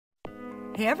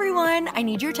Hey everyone, I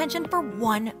need your attention for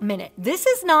 1 minute. This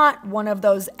is not one of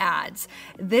those ads.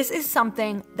 This is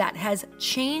something that has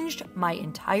changed my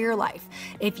entire life.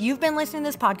 If you've been listening to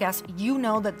this podcast, you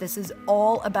know that this is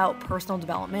all about personal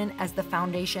development as the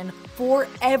foundation for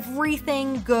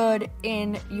everything good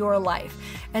in your life.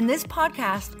 And this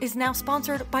podcast is now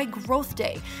sponsored by Growth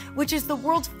Day, which is the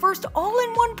world's first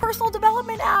all-in-one personal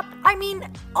development app. I mean,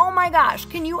 oh my gosh,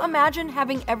 can you imagine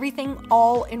having everything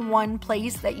all in one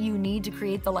place that you need to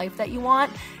create the life that you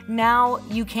want? Now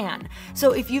you can.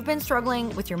 So if you've been struggling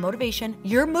with your motivation,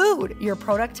 your mood, your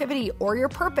productivity, or your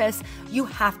purpose, you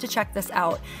have to check this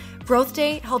out. Growth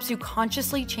Day helps you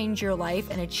consciously change your life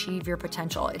and achieve your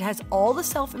potential. It has all the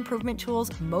self-improvement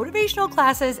tools, motivational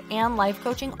classes, and life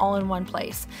coaching all in one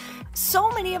place.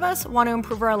 So many of us want to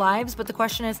improve our lives, but the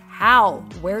question is how?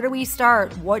 Where do we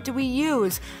start? What do we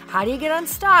use? How do you get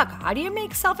unstuck? How do you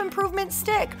make self-improvement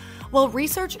stick? Well,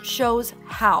 research shows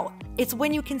how. It's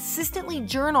when you consistently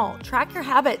journal, track your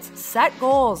habits, set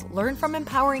goals, learn from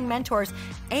empowering mentors,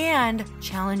 and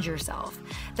challenge yourself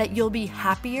that you'll be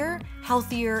happier,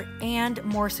 healthier, and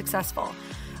more successful.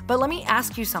 But let me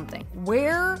ask you something.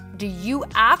 Where do you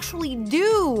actually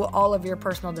do all of your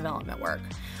personal development work?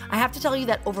 I have to tell you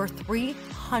that over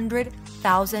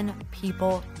 300,000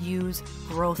 people use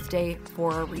Growth Day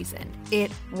for a reason. It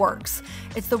works.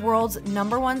 It's the world's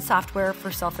 #1 software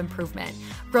for self-improvement.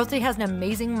 Growth Day has an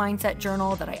amazing mindset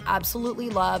journal that I absolutely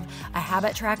love, a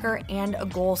habit tracker, and a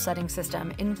goal-setting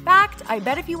system. In fact, I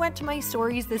bet if you went to my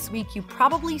stories this week, you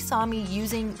probably saw me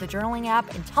using the journaling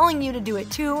app and telling you to do it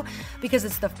too, because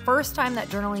it's the first time that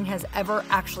journaling has ever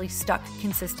actually stuck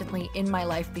consistently in my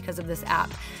life because of this app.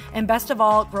 And best of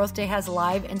all, Growth Day has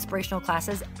live inspirational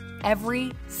classes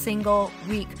every single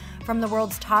week from the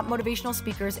world's top motivational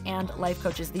speakers and life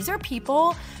coaches. These are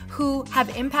people who have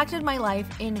impacted my life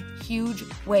in huge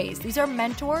ways. These are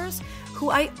mentors who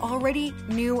I already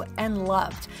knew and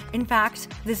loved. In fact,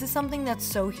 this is something that's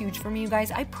so huge for me, you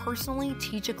guys. I personally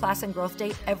teach a class in Growth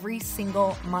Day every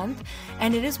single month,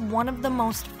 and it is one of the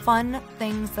most fun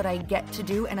things that I get to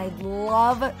do, and I'd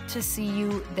love to see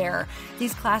you there.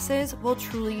 These classes will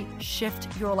truly shift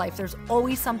your life. There's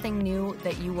always something new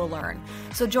that you will learn.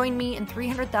 So join me and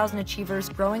 300,000 achievers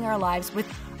growing our lives with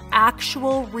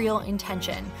actual real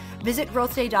intention. Visit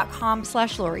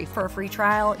growthday.com/Lori for a free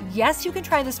trial. Yes, you can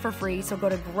try this for free. So go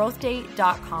to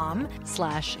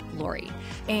growthday.com/Lori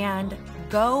and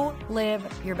go live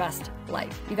your best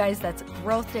life. You guys, that's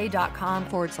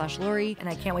growthday.com/Lori. And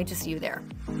I can't wait to see you there.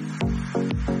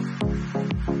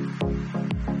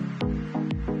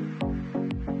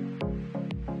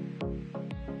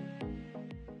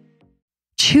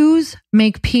 Choose,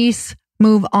 make peace,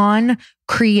 move on,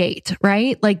 create,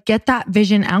 right? Like get that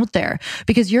vision out there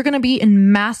because you're going to be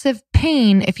in massive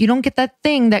pain if you don't get that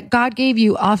thing that God gave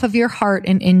you off of your heart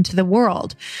and into the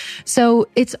world. So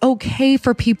it's okay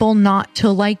for people not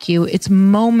to like you. It's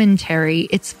momentary.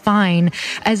 It's fine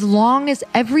as long as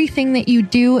everything that you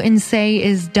do and say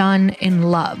is done in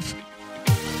love.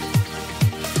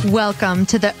 Welcome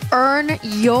to the Earn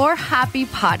Your Happy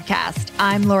podcast.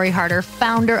 I'm Lori Harder,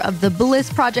 founder of The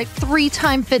Bliss Project,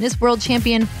 3-time fitness world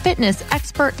champion, fitness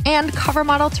expert, and cover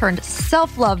model turned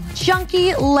self-love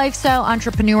junkie, lifestyle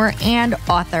entrepreneur, and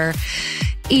author.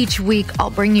 Each week, I'll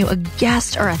bring you a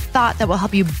guest or a thought that will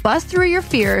help you bust through your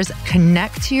fears,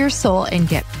 connect to your soul, and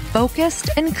get focused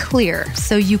and clear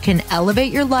so you can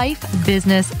elevate your life,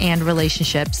 business, and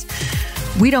relationships.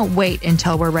 We don't wait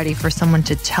until we're ready for someone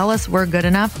to tell us we're good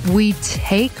enough. We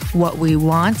take what we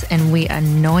want and we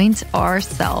anoint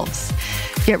ourselves.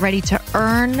 Get ready to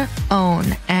earn,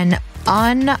 own, and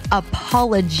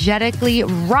unapologetically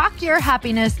rock your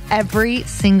happiness every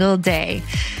single day.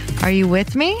 Are you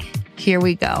with me? Here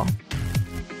we go.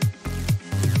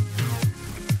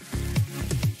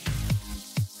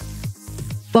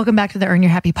 Welcome back to the Earn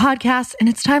Your Happy podcast. And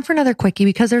it's time for another quickie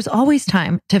because there's always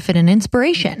time to fit in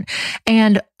inspiration.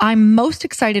 And I'm most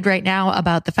excited right now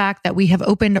about the fact that we have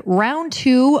opened round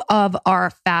 2 of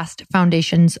our Fast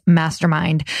Foundations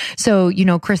Mastermind. So, you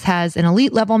know, Chris has an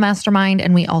elite level mastermind,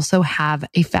 and we also have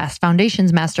a Fast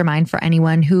Foundations Mastermind for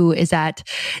anyone who is at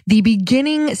the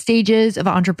beginning stages of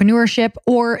entrepreneurship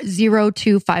or $0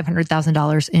 to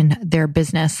 $500,000 in their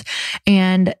business.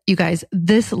 And you guys,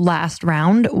 this last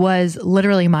round was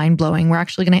literally mind-blowing. We're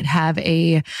actually going to have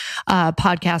a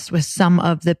podcast with some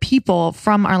of the people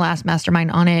from our last mastermind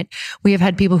on it. We have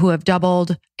had people who have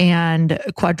doubled and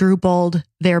quadrupled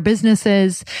their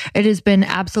businesses. It has been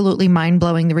absolutely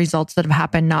mind-blowing, the results that have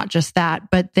happened. Not just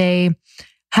that, but they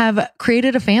have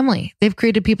created a family. They've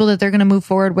created people that they're going to move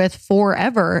forward with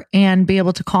forever and be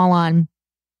able to call on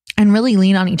and really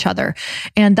lean on each other.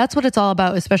 And that's what it's all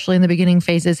about, especially in the beginning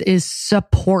phases, is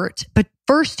support. But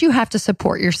first, you have to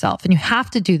support yourself. And you have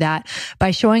to do that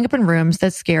by showing up in rooms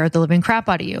that scare the living crap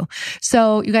out of you.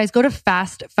 So you guys go to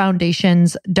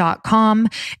fastfoundations.com.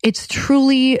 It's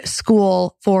truly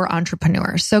school for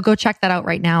entrepreneurs. So go check that out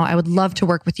right now. I would love to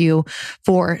work with you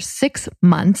for 6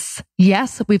 months.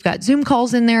 Yes, we've got Zoom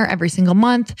calls in there every single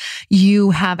month.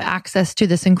 You have access to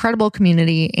this incredible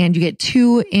community, and you get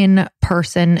 2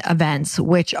 in-person events,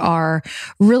 which are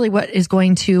really what is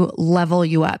going to level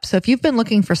you up. So if you've been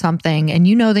looking for something and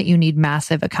you know that you need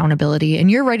massive accountability and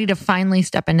you're ready to finally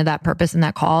step into that purpose and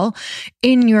that call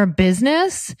in your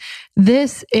business,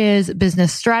 this is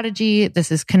business strategy.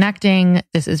 This is connecting.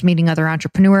 This is meeting other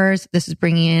entrepreneurs. This is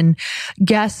bringing in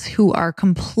guests who are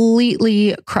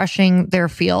completely crushing their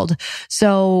field.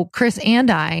 So Chris and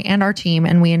I and our team,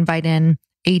 and we invite in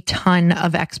a ton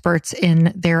of experts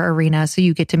in their arena. So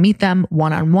you get to meet them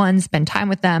one-on-one, spend time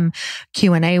with them,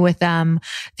 Q&A with them.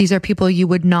 These are people you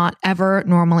would not ever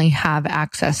normally have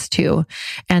access to.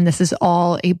 And this is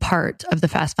all a part of the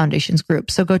Fast Foundations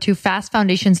group. So go to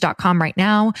fastfoundations.com right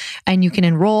now and you can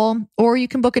enroll, or you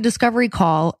can book a discovery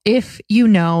call if you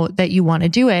know that you want to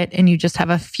do it and you just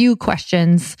have a few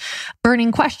questions,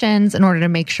 burning questions, in order to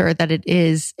make sure that it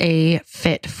is a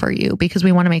fit for you, because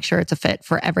we want to make sure it's a fit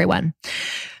for everyone.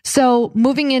 So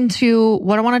moving into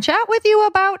what I want to chat with you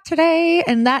about today,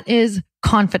 and that is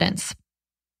confidence.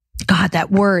 God,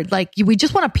 that word, like we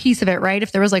just want a piece of it, right?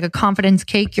 If there was like a confidence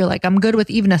cake, you're like, I'm good with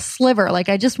even a sliver. Like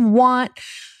I just want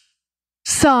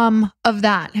some of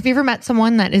that. Have you ever met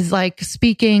someone that is like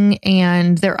speaking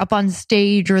and they're up on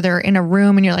stage or they're in a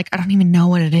room and you're like, I don't even know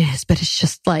what it is, but it's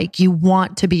just like you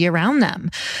want to be around them?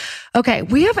 Okay,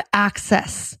 we have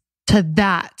access to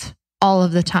that all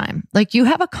of the time. Like you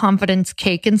have a confidence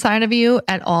cake inside of you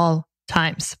at all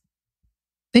times.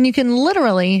 And you can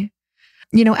literally,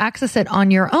 access it on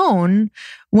your own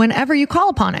whenever you call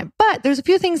upon it. But there's a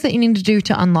few things that you need to do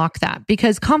to unlock that,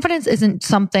 because confidence isn't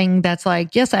something that's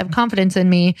like, yes, I have confidence in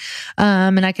me,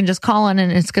 and I can just call on it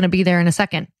and it's going to be there in a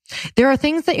second. There are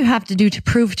things that you have to do to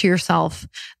prove to yourself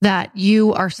that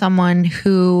you are someone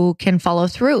who can follow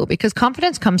through, because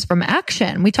confidence comes from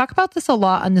action. We talk about this a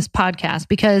lot on this podcast,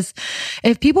 because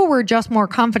if people were just more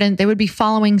confident, they would be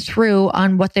following through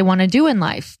on what they want to do in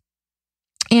life.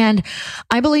 And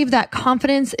I believe that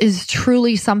confidence is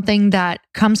truly something that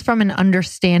comes from an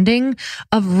understanding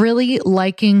of really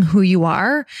liking who you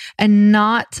are and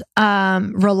not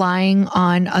relying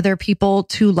on other people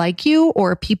to like you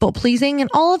or people pleasing and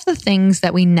all of the things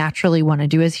that we naturally want to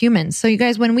do as humans. So you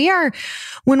guys, when we're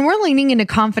leaning into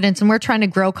confidence and we're trying to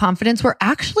grow confidence, we're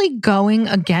actually going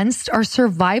against our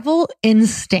survival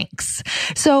instincts.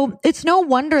 So it's no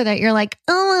wonder that you're like,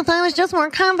 oh, if I was just more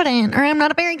confident, or I'm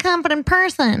not a very confident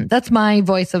person. That's my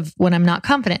voice of when I'm not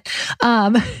confident.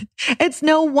 It's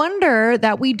no wonder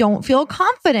that we don't feel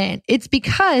confident. It's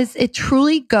because it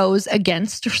truly goes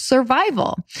against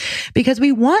survival, because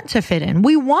we want to fit in.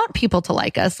 We want people to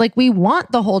like us. Like we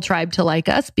want the whole tribe to like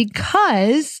us,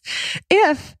 because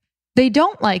if they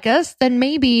don't like us, then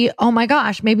maybe, oh my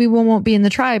gosh, maybe we won't be in the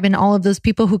tribe. And all of those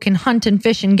people who can hunt and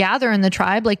fish and gather in the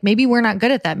tribe, like maybe we're not good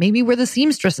at that. Maybe we're the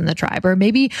seamstress in the tribe, or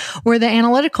maybe we're the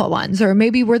analytical ones, or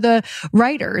maybe we're the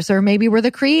writers, or maybe we're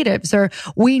the creatives, or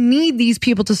we need these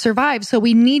people to survive. So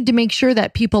we need to make sure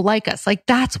that people like us. Like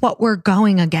that's what we're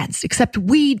going against, except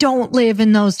we don't live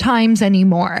in those times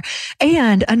anymore.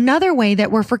 And another way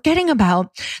that we're forgetting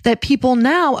about that people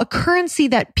now, a currency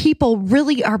that people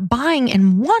really are buying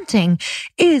and wanting,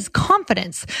 is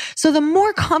confidence. So the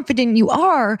more confident you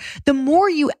are, the more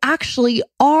you actually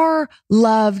are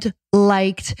loved,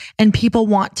 liked, and people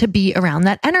want to be around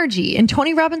that energy. And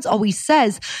Tony Robbins always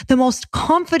says the most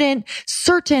confident,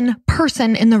 certain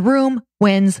person in the room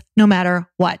wins no matter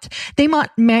what. They might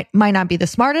not be the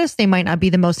smartest, they might not be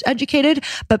the most educated,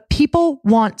 but people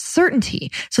want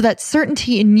certainty. So that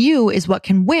certainty in you is what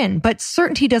can win. But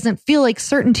certainty doesn't feel like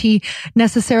certainty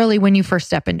necessarily when you first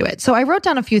step into it. So I wrote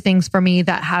down a few things for me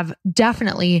that have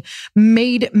definitely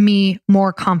made me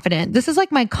more confident. This is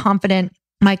like my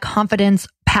confidence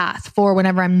path for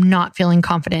whenever I'm not feeling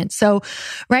confident. So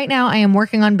right now I am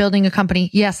working on building a company.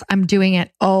 Yes, I'm doing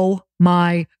it. Oh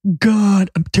my God,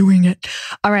 I'm doing it.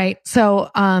 All right. So,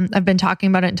 I've been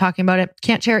talking about it.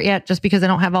 Can't share it yet just because I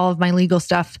don't have all of my legal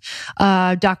stuff,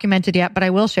 documented yet, but I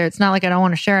will share. It's not like I don't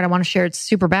want to share it. I want to share it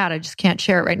super bad. I just can't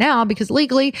share it right now because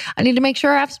legally I need to make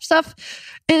sure I have some stuff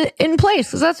in place,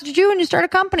 because that's what you do when you start a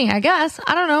company, I guess.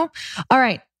 I don't know. All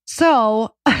right.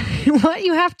 So what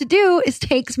you have to do is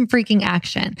take some freaking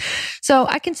action. So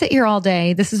I can sit here all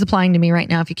day. This is applying to me right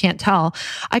now. If you can't tell,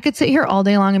 I could sit here all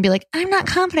day long and be like, I'm not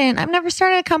confident. I've never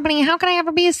started a company. How can I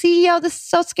ever be a CEO? This is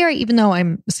so scary, even though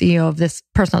I'm CEO of this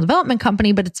personal development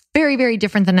company, but it's very, very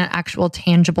different than an actual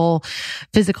tangible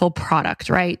physical product,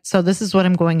 right? So this is what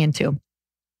I'm going into.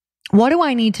 What do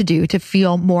I need to do to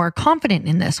feel more confident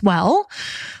in this? Well,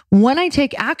 when I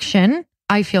take action,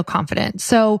 I feel confident.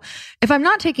 So if I'm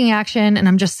not taking action and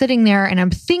I'm just sitting there and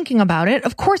I'm thinking about it,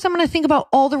 of course, I'm going to think about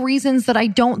all the reasons that I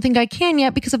don't think I can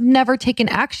yet because I've never taken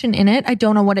action in it. I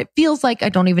don't know what it feels like. I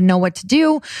don't even know what to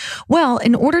do. Well,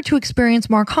 in order to experience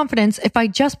more confidence, if I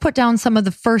just put down some of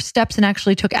the first steps and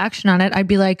actually took action on it, I'd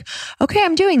be like, okay,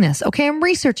 I'm doing this. Okay, I'm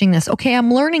researching this. Okay,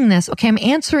 I'm learning this. Okay, I'm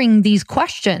answering these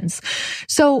questions.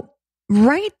 So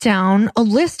write down a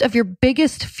list of your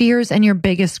biggest fears and your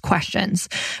biggest questions,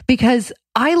 because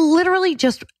I literally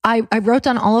I wrote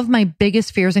down all of my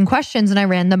biggest fears and questions and I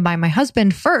ran them by my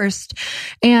husband first.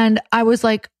 And I was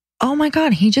like, oh my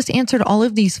God, he just answered all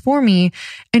of these for me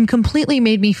and completely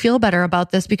made me feel better about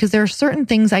this, because there are certain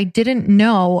things I didn't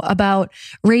know about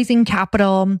raising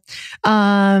capital,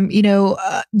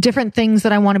 different things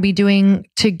that I want to be doing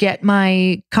to get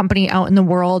my company out in the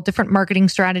world, different marketing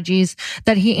strategies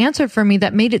that he answered for me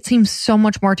that made it seem so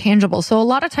much more tangible. So a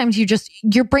lot of times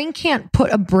your brain can't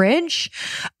put a bridge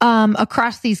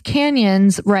across these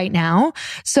canyons right now.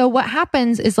 So what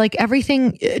happens is like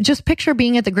everything, just picture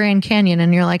being at the Grand Canyon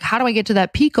and you're like, how do I get to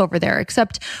that peak over there?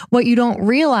 Except what you don't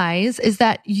realize is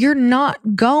that you're not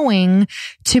going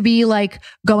to be like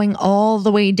going all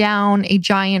the way down a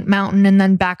giant mountain and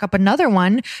then back up another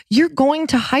one. You're going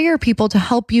to hire people to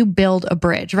help you build a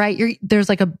bridge, right? There's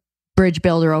like a bridge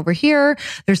builder over here.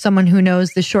 There's someone who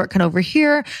knows the shortcut over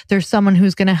here. There's someone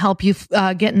who's going to help you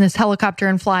get in this helicopter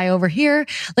and fly over here.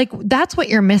 Like that's what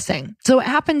you're missing. So what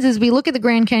happens is we look at the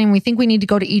Grand Canyon, we think we need to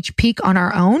go to each peak on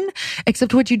our own,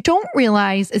 except what you don't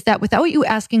realize is that without you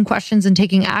asking questions and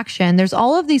taking action, there's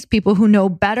all of these people who know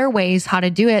better ways how to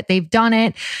do it. They've done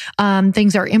it.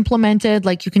 Things are implemented.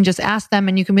 Like you can just ask them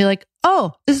and you can be like,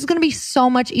 oh, this is going to be so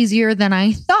much easier than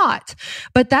I thought.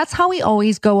 But that's how we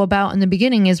always go about in the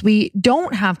beginning, is we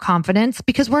don't have confidence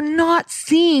because we're not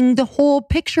seeing the whole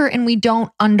picture and we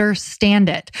don't understand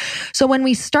it. So when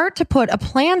we start to put a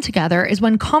plan together is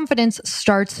when confidence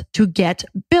starts to get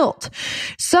built.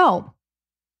 So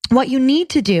what you need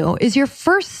to do is your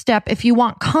first step, if you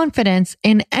want confidence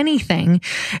in anything,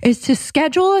 is to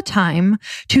schedule a time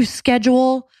to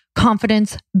schedule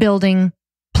confidence building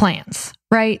plans,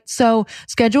 right? So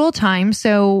schedule time.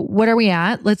 So what are we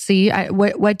at? Let's see.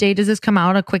 What day does this come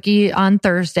out? A quickie on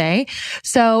Thursday.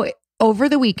 So over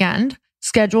the weekend,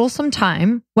 schedule some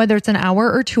time, whether it's an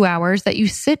hour or 2 hours, that you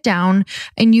sit down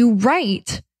and you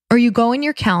write, or you go in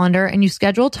your calendar and you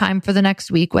schedule time for the next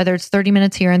week, whether it's 30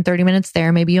 minutes here and 30 minutes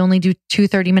there. Maybe you only do 2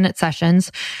 30-minute sessions,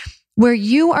 where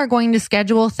you are going to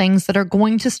schedule things that are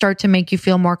going to start to make you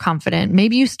feel more confident.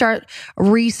 Maybe you start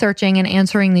researching and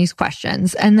answering these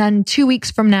questions. And then 2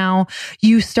 weeks from now,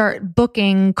 you start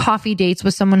booking coffee dates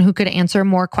with someone who could answer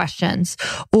more questions.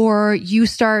 Or you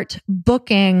start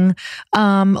booking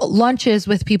lunches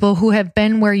with people who have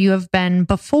been where you have been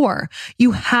before.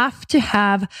 You have to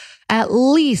have at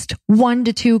least 1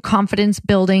 to 2 confidence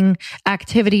building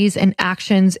activities and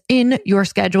actions in your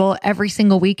schedule every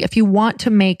single week if you want to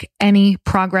make any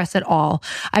progress at all.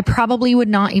 I probably would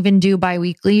not even do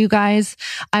biweekly, you guys.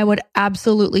 I would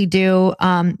absolutely do,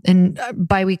 and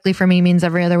biweekly for me means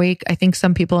every other week. I think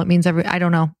some people it means I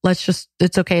don't know.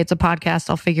 It's okay. It's a podcast.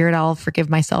 I'll figure it out. I'll forgive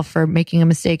myself for making a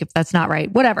mistake if that's not right.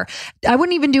 Whatever. I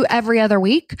wouldn't even do every other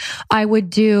week. I would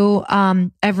do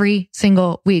every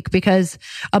single week, because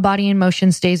a body in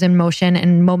motion stays in motion,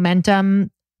 and momentum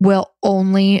will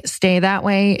only stay that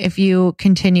way if you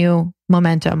continue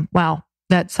momentum. Wow.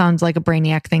 That sounds like a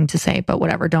brainiac thing to say, but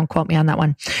whatever. Don't quote me on that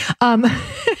one.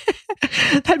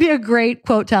 That'd be a great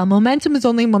quote tell. Momentum is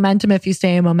only momentum if you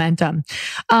stay in momentum.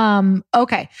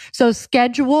 Okay. So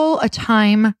schedule a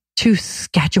time to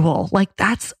schedule. Like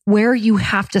that's where you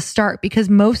have to start, because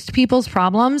most people's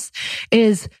problems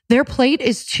is their plate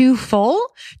is too full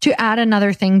to add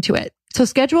another thing to it. So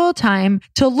schedule a time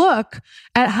to look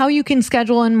at how you can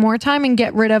schedule in more time and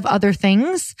get rid of other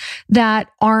things that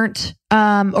aren't,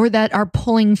 or that are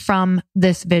pulling from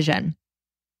this vision.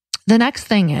 The next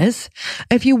thing is,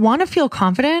 if you want to feel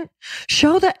confident,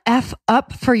 show the F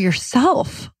up for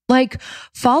yourself. Like,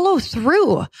 follow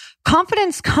through.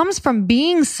 Confidence comes from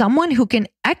being someone who can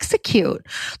execute.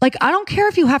 Like, I don't care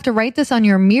if you have to write this on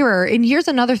your mirror. And here's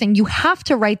another thing. You have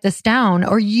to write this down,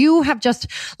 or you have just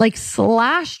like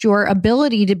slashed your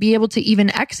ability to be able to even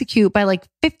execute by like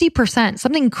 50%,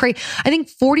 something crazy. I think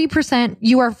 40%,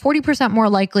 you are 40% more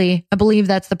likely. I believe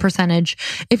that's the percentage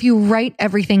if you write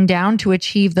everything down to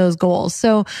achieve those goals.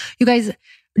 So you guys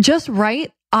just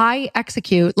write, I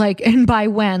execute, like, and by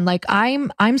when, like,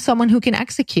 I'm someone who can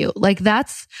execute. Like,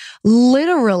 that's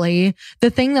literally the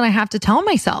thing that I have to tell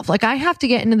myself. Like, I have to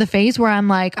get into the phase where I'm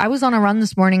like, I was on a run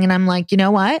this morning and I'm like, you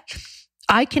know what?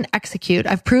 I can execute.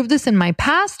 I've proved this in my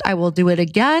past. I will do it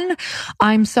again.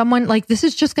 I'm someone like, this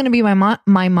is just going to be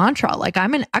my mantra. Like,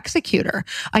 I'm an executor.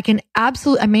 I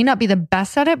may not be the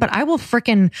best at it, but I will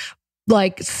freaking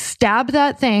like stab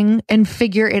that thing and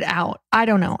figure it out. I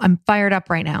don't know. I'm fired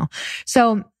up right now.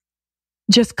 So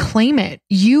just claim it.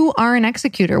 You are an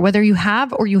executor, whether you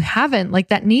have or you haven't. Like,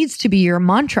 that needs to be your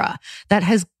mantra. That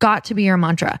has got to be your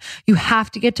mantra. You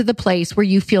have to get to the place where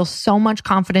you feel so much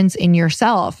confidence in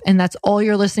yourself. And that's all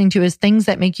you're listening to is things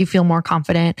that make you feel more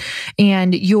confident.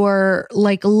 And you're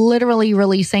like literally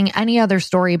releasing any other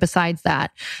story besides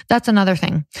that. That's another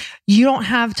thing. You don't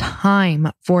have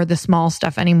time for the small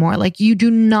stuff anymore. Like, you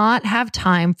do not have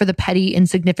time for the petty,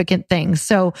 insignificant things.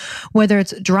 So whether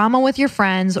it's drama with your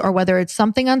friends, or whether it's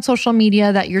something on social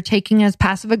media that you're taking as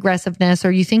passive aggressiveness,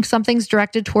 or you think something's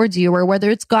directed towards you, or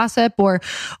whether it's gossip or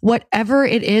whatever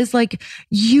it is, like,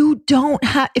 you don't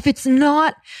have, if it's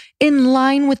not in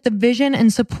line with the vision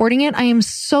and supporting it, I am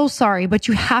so sorry, but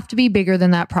you have to be bigger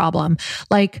than that problem.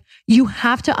 Like, you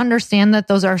have to understand that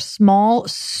those are small,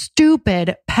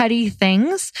 stupid, petty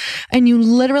things, and you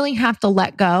literally have to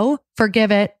let go,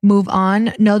 forgive it, move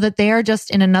on, know that they are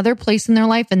just in another place in their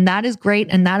life, and that is great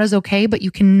and that is okay, but you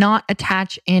cannot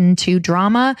attach into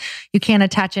drama. You can't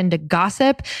attach into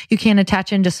gossip. You can't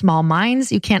attach into small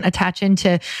minds. You can't attach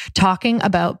into talking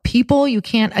about people. You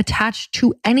can't attach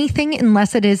to anything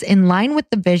unless it is in line with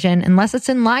the vision, unless it's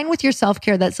in line with your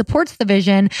self-care that supports the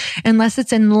vision, unless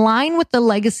it's in line with the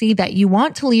legacy that you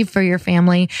want to leave for your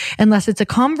family, unless it's a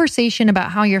conversation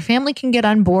about how your family can get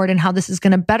on board and how this is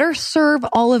going to better serve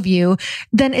all of you,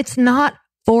 then it's not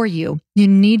for you. You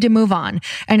need to move on.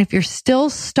 And if you're still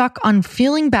stuck on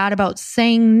feeling bad about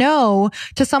saying no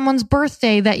to someone's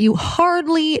birthday that you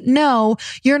hardly know,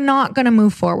 you're not going to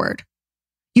move forward.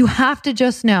 You have to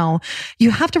just know, you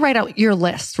have to write out your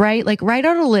list, right? Like, write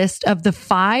out a list of the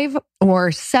 5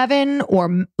 or 7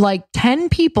 or like 10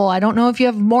 people, I don't know if you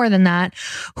have more than that,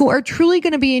 who are truly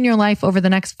going to be in your life over the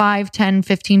next 5, 10,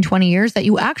 15, 20 years that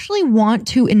you actually want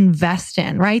to invest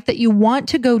in, right? That you want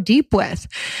to go deep with.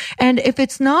 And if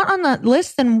it's not on that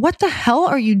list, then what the hell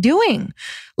are you doing?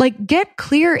 Like, get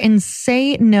clear and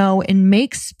say no and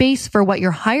make space for what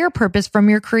your higher purpose from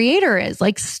your creator is.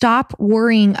 Like, stop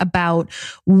worrying about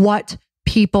what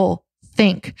people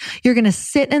think. You're going to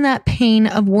sit in that pain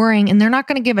of worrying, and they're not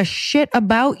going to give a shit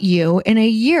about you in a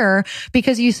year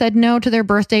because you said no to their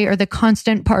birthday, or the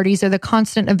constant parties, or the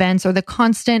constant events, or the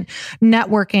constant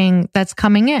networking that's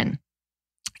coming in.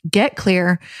 Get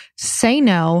clear, say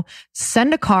no,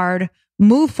 send a card,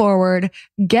 move forward,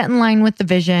 get in line with the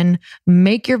vision,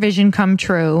 make your vision come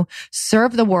true,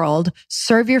 serve the world,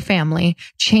 serve your family,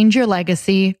 change your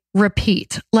legacy,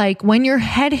 repeat. Like, when your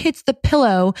head hits the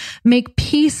pillow, make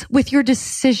peace with your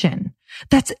decision.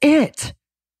 That's it.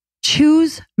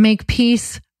 Choose, make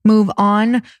peace, move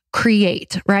on,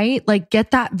 create, right? Like,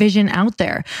 get that vision out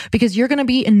there, because you're going to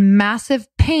be in massive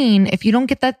pain if you don't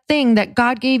get that thing that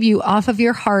God gave you off of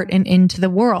your heart and into the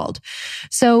world.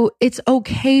 So it's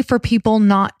okay for people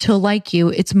not to like you.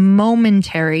 It's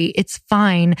momentary. It's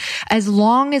fine. As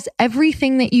long as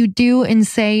everything that you do and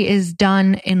say is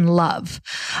done in love.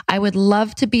 I would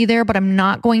love to be there, but I'm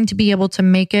not going to be able to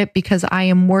make it because I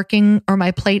am working, or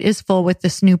my plate is full with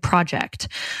this new project.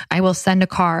 I will send a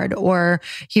card, or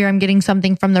here I'm getting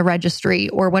something from the registry,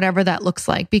 or whatever that looks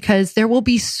like, because there will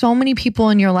be so many people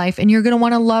in your life, and you're going to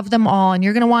want to love them all, and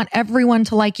you're going to want everyone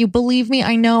to like you. Believe me,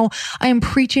 I know I am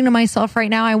preaching to myself right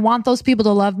now. I want those people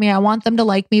to love me. I want them to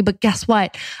like me, but guess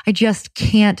what? I just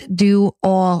can't do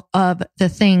all of the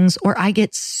things, or I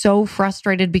get so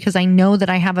frustrated because I know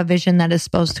that I have a vision that is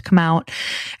supposed to come out,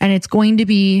 and it's going to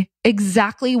be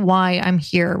exactly why I'm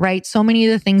here, right? So many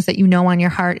of the things that you know on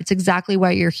your heart, it's exactly why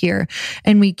you're here.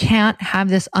 And we can't have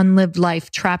this unlived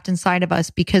life trapped inside of us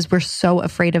because we're so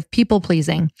afraid of people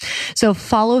pleasing. So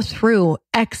follow through,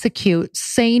 execute,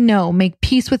 say no, make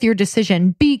peace with your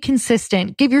decision, be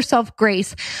consistent, give yourself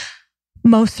grace.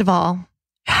 Most of all,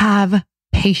 have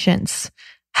patience.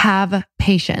 have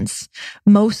patience.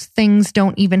 Most things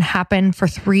don't even happen for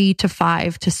 3 to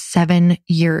 5 to 7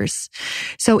 years.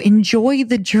 So enjoy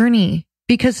the journey,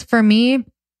 because for me,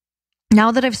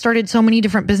 now that I've started so many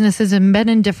different businesses and been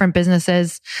in different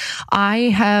businesses, I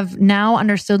have now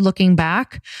understood, looking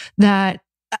back, that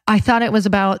I thought it was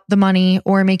about the money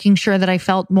or making sure that I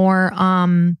felt more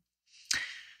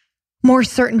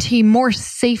certainty, more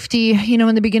safety.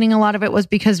 In the beginning, a lot of it was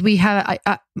because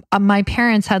my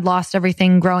parents had lost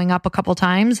everything growing up a couple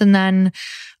times. And then,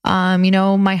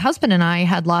 my husband and I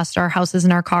had lost our houses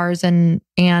and our cars and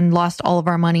lost all of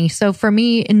our money. So for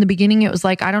me, in the beginning, it was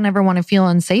like, I don't ever want to feel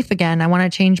unsafe again. I want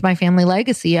to change my family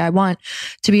legacy. I want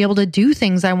to be able to do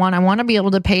things I want. I want to be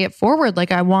able to pay it forward.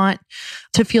 Like, I want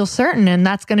to feel certain. And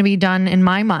that's going to be done, in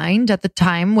my mind at the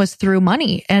time, was through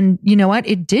money. And you know what?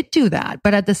 It did do that.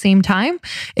 But at the same time,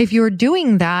 if you're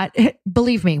doing that,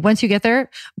 believe me, once you get there,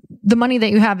 the money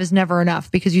that you have is never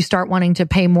enough, because you start wanting to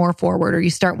pay more forward, or you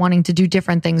start wanting to do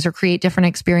different things or create different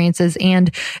experiences.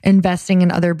 And investing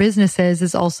in other businesses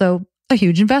is also a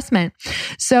huge investment.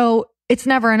 So it's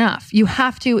never enough. You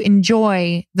have to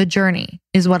enjoy the journey,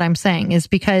 is what I'm saying, is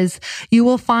because you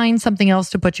will find something else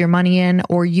to put your money in,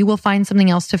 or you will find something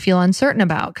else to feel uncertain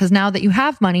about. Because now that you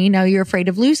have money, now you're afraid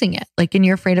of losing it, and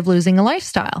you're afraid of losing a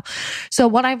lifestyle. So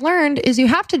what I've learned is you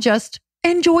have to just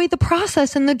enjoy the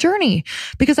process and the journey.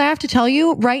 Because I have to tell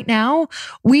you right now,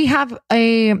 we have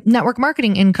a network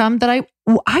marketing income that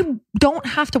I don't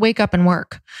have to wake up and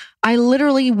work. I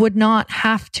literally would not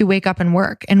have to wake up and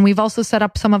work. And we've also set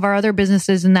up some of our other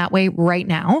businesses in that way right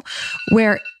now,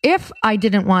 where if I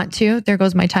didn't want to, there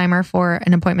goes my timer for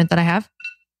an appointment that I have.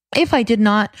 If I did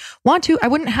not want to, I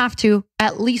wouldn't have to,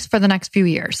 at least for the next few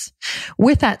years.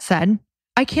 With that said,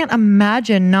 I can't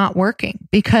imagine not working,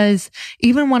 because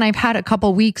even when I've had a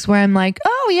couple weeks where I'm like,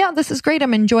 oh yeah, this is great,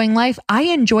 I'm enjoying life, I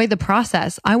enjoy the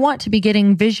process. I want to be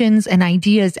getting visions and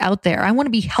ideas out there. I want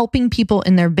to be helping people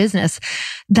in their business.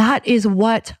 That is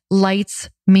what lights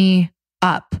me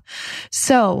up.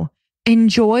 So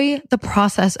enjoy the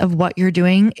process of what you're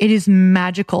doing. It is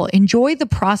magical. Enjoy the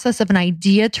process of an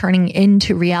idea turning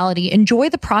into reality. Enjoy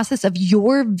the process of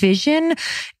your vision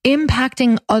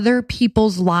impacting other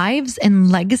people's lives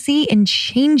and legacy and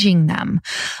changing them.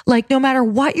 No matter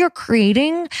what you're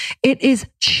creating, it is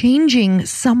changing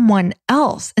someone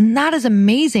else. And that is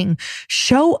amazing.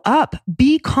 Show up,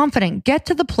 be confident, get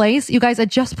to the place. You guys, I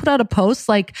just put out a post.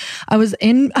 I was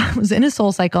in a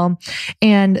soul cycle,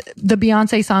 and the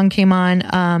Beyonce song came on.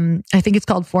 I think it's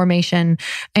called Formation.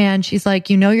 And she's like,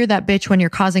 you're that bitch when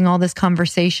you're causing all this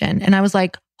conversation. And I was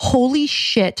like, holy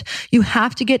shit, you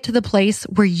have to get to the place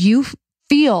where you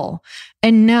feel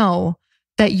and know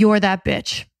that you're that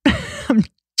bitch. I'm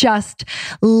just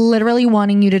literally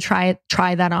wanting you to try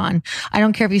that on. I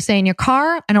don't care if you say in your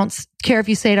car. I don't care if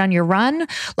you say it on your run.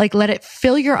 Let it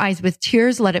fill your eyes with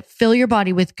tears. Let it fill your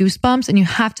body with goosebumps. And you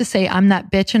have to say, I'm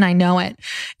that bitch and I know it.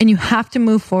 And you have to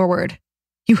move forward.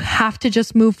 You have to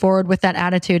just move forward with that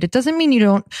attitude. It doesn't mean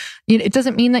it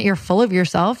doesn't mean that you're full of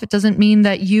yourself. It doesn't mean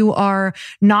that you are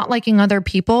not liking other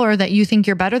people or that you think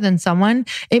you're better than someone.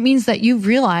 It means that you've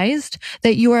realized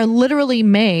that you are literally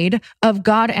made of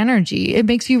God energy. It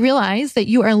makes you realize that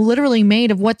you are literally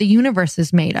made of what the universe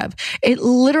is made of. It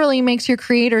literally makes your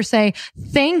creator say,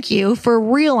 thank you for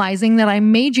realizing that I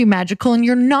made you magical and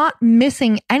you're not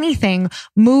missing anything.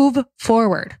 Move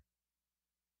forward.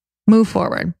 Move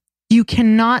forward. You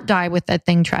cannot die with that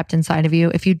thing trapped inside of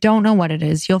you. If you don't know what it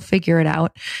is, you'll figure it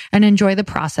out and enjoy the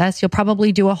process. You'll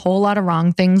probably do a whole lot of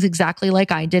wrong things exactly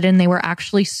like I did. And they were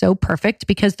actually so perfect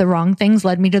because the wrong things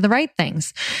led me to the right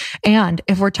things. And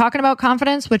if we're talking about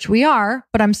confidence, which we are,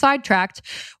 but I'm sidetracked,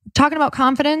 talking about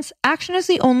confidence, action is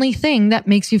the only thing that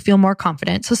makes you feel more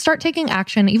confident. So start taking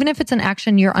action, even if it's an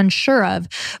action you're unsure of.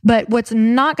 But what's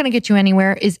not going to get you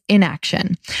anywhere is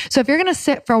inaction. So if you're going to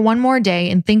sit for one more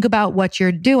day and think about what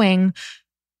you're doing,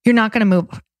 you're not going to move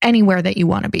anywhere that you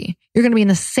want to be. You're going to be in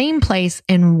the same place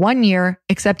in 1 year,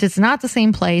 except it's not the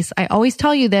same place. I always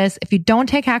tell you this, if you don't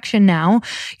take action now,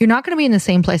 you're not going to be in the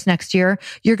same place next year.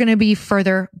 You're going to be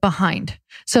further behind.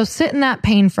 So sit in that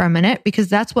pain for a minute, because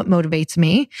that's what motivates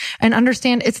me, and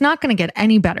understand it's not going to get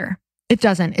any better. It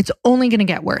doesn't. It's only going to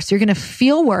get worse. You're going to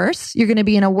feel worse. You're going to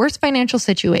be in a worse financial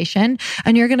situation,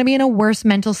 and you're going to be in a worse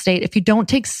mental state if you don't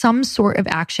take some sort of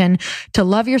action to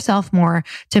love yourself more,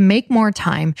 to make more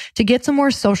time, to get some more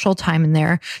social time in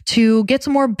there, to get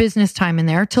some more business time in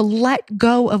there, to let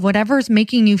go of whatever is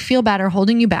making you feel bad or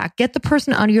holding you back. Get the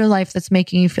person out of your life that's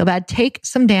making you feel bad. Take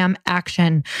some damn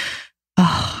action.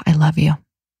 Oh, I love you.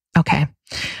 Okay.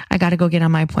 I got to go get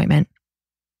on my appointment.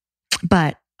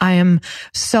 But I am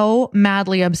so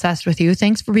madly obsessed with you.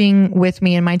 Thanks for being with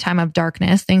me in my time of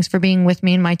darkness. Thanks for being with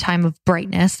me in my time of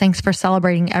brightness. Thanks for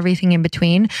celebrating everything in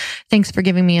between. Thanks for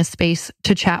giving me a space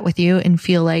to chat with you and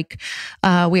feel like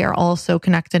we are all so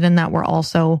connected and that we're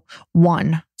also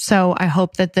one. So I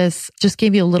hope that this just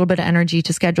gave you a little bit of energy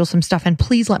to schedule some stuff. And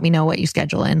please let me know what you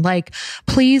schedule in. Like,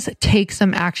 please take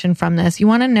some action from this. You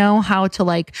want to know how to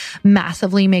like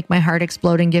massively make my heart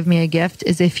explode and give me a gift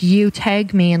is if you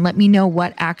tag me and let me know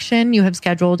what action you have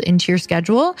scheduled into your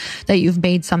schedule that you've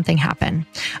made something happen.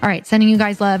 All right. Sending you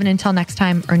guys love. And until next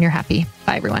time, earn your happy.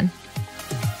 Bye, everyone.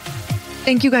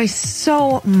 Thank you guys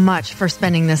so much for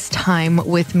spending this time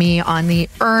with me on the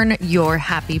Earn Your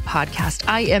Happy podcast.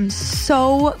 I am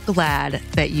so glad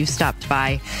that you stopped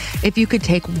by. If you could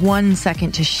take 1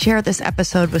 second to share this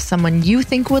episode with someone you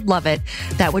think would love it,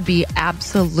 that would be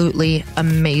absolutely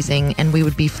amazing, and we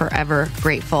would be forever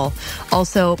grateful.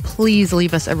 Also, please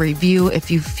leave us a review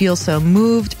if you feel so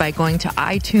moved by going to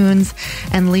iTunes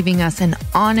and leaving us an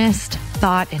honest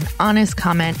thought, an honest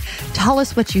comment. Tell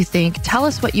us what you think. Tell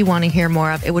us what you want to hear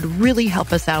more of. It would really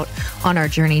help us out on our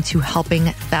journey to helping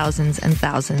thousands and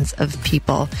thousands of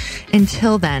people.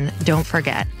 Until then, don't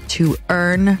forget to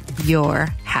earn your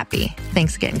happy.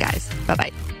 Thanks again, guys.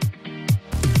 Bye-bye.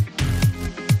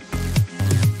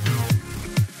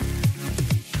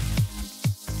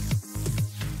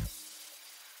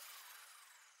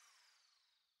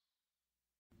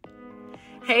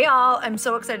 Hey y'all, I'm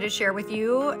so excited to share with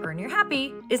you, Earn Your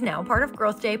Happy is now part of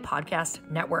Growth Day Podcast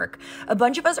Network. A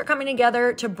bunch of us are coming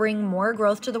together to bring more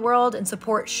growth to the world and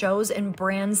support shows and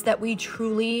brands that we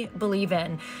truly believe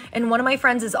in. And one of my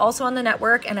friends is also on the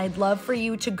network, and I'd love for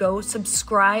you to go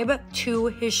subscribe to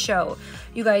his show.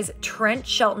 You guys, Trent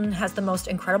Shelton has the most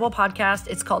incredible podcast.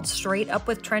 It's called Straight Up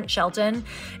with Trent Shelton,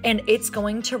 and it's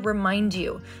going to remind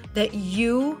you that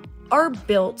you are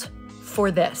built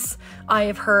for this. I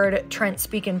have heard Trent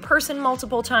speak in person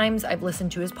multiple times. I've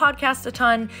listened to his podcast a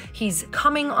ton. He's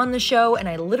coming on the show, and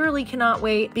I literally cannot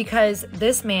wait because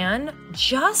this man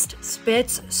just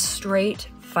spits straight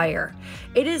fire.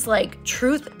 It is like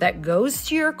truth that goes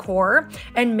to your core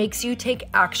and makes you take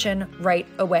action right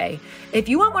away. If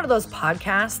you want one of those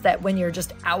podcasts that when you're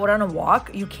just out on a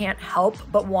walk, you can't help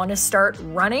but want to start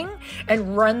running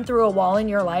and run through a wall in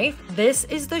your life, this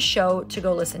is the show to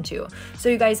go listen to. So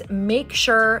you guys, make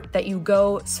sure that you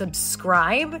go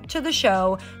subscribe to the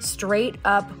show, Straight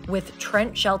Up with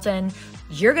Trent Shelton.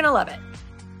 You're going to love it.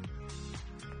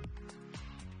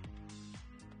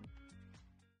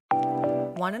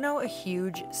 Want to know a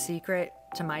huge secret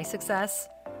to my success?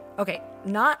 Okay,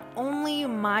 not only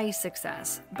my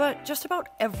success, but just about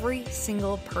every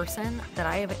single person that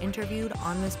I have interviewed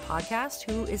on this podcast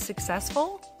who is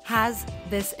successful has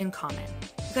this in common.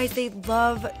 You guys, they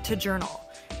love to journal.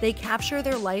 They capture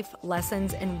their life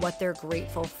lessons and what they're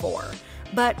grateful for.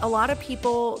 But a lot of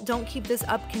people don't keep this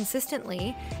up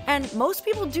consistently. And most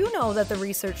people do know that the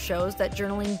research shows that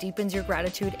journaling deepens your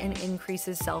gratitude and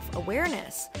increases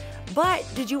self-awareness. But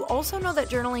did you also know that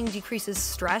journaling decreases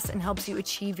stress and helps you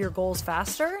achieve your goals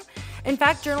faster? In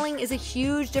fact, journaling is a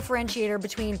huge differentiator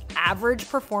between average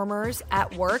performers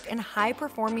at work and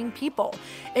high-performing people.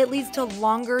 It leads to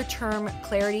longer-term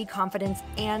clarity, confidence,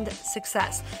 and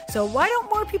success. So why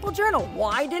don't more people journal?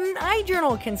 Why didn't I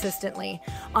journal consistently?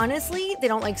 Honestly, they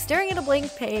don't like staring at a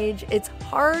blank page. It's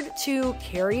hard to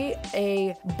carry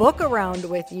a book around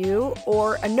with you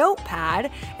or a notepad,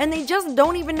 and they just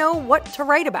don't even know what to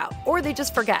write about, or they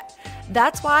just forget.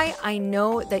 That's why I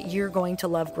know that you're going to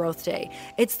love Growth Day.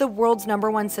 It's the world's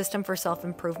 #1 system for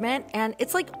self-improvement, and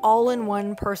it's like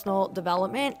all-in-one personal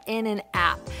development in an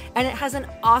app. And it has an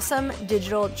awesome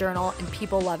digital journal, and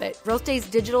people love it. Growth Day's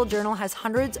digital journal has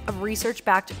hundreds of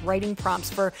research-backed writing prompts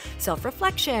for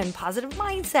self-reflection, positive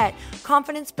mindset,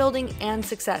 confidence building, and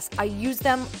success. I use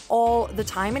them all the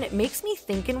time, and it makes me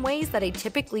think in ways that I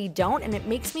typically don't, and it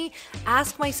makes me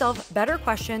ask myself better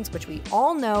questions, which we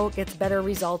all know gets better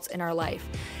results in our life.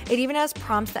 It even has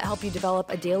prompts that help you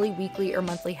develop a daily, weekly, or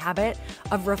monthly habit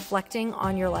of reflecting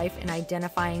on your life and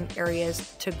identifying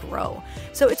areas to grow.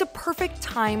 So it's a perfect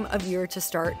time of year to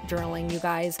start journaling, you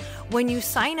guys. When you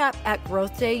sign up at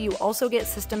Growth Day, you also get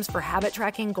systems for habit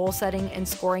tracking, goal setting, and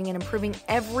scoring, and improving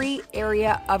every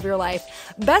area of your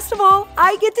life. Best of all,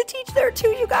 I get to teach there too,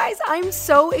 you guys. I'm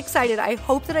so excited. I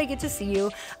hope that I get to see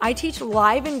you. I teach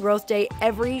live in Growth Day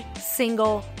every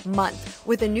single month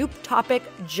with a new topic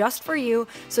just for you.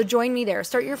 So join me there.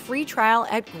 Start your free trial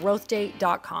at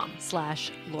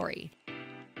growthday.com/Lori.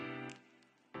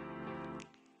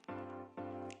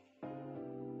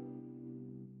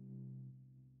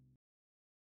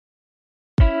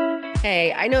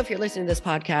 Hey, I know if you're listening to this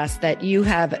podcast that you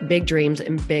have big dreams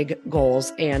and big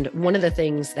goals. And one of the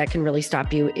things that can really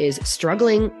stop you is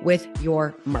struggling with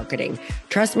your marketing.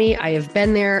 Trust me, I have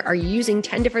been there. Are you using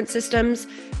 10 different systems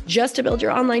just to build your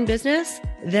online business?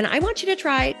 Then I want you to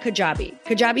try Kajabi.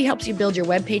 Kajabi helps you build your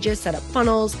web pages, set up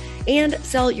funnels, and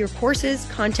sell your courses,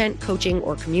 content, coaching,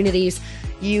 or communities.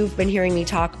 You've been hearing me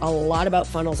talk a lot about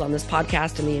funnels on this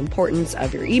podcast and the importance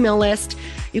of your email list.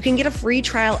 You can get a free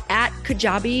trial at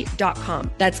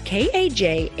kajabi.com. That's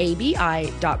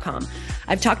Kajabi.com.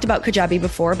 I've talked about Kajabi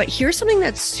before, but here's something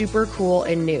that's super cool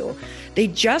and new. They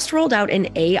just rolled out an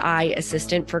AI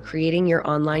assistant for creating your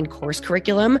online course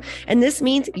curriculum. And this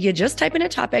means you just type in a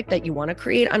topic that you want to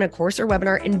create on a course or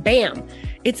webinar and bam,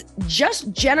 it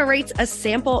just generates a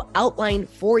sample outline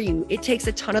for you. It takes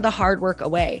a ton of the hard work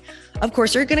away. Of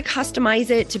course, you're going to customize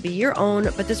it to be your own,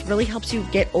 but this really helps you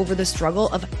get over the struggle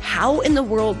of how in the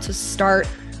world to start,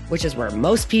 which is where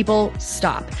most people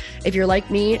stop. If you're like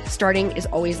me, starting is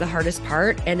always the hardest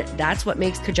part, and that's what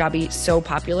makes Kajabi so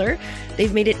popular.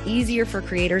 They've made it easier for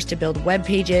creators to build web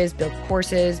pages, build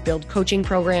courses, build coaching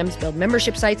programs, build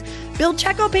membership sites, build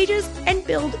checkout pages, and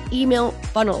build email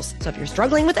funnels. So if you're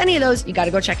struggling with any of those, you got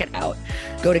to go check it out.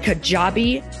 Go to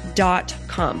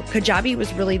Kajabi.com. Kajabi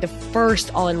was really the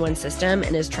first all-in-one system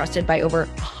and is trusted by over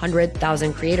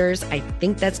 100,000 creators. I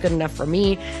think that's good enough for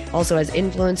me. Also as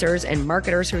influencers and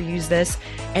marketers who use this.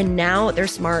 And now their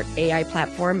smart AI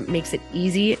platform makes it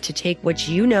easy to take what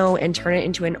you know and turn it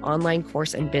into an online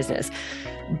course and business.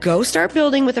 Go start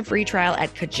building with a free trial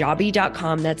at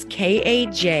Kajabi.com. That's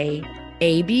Kajabi.com.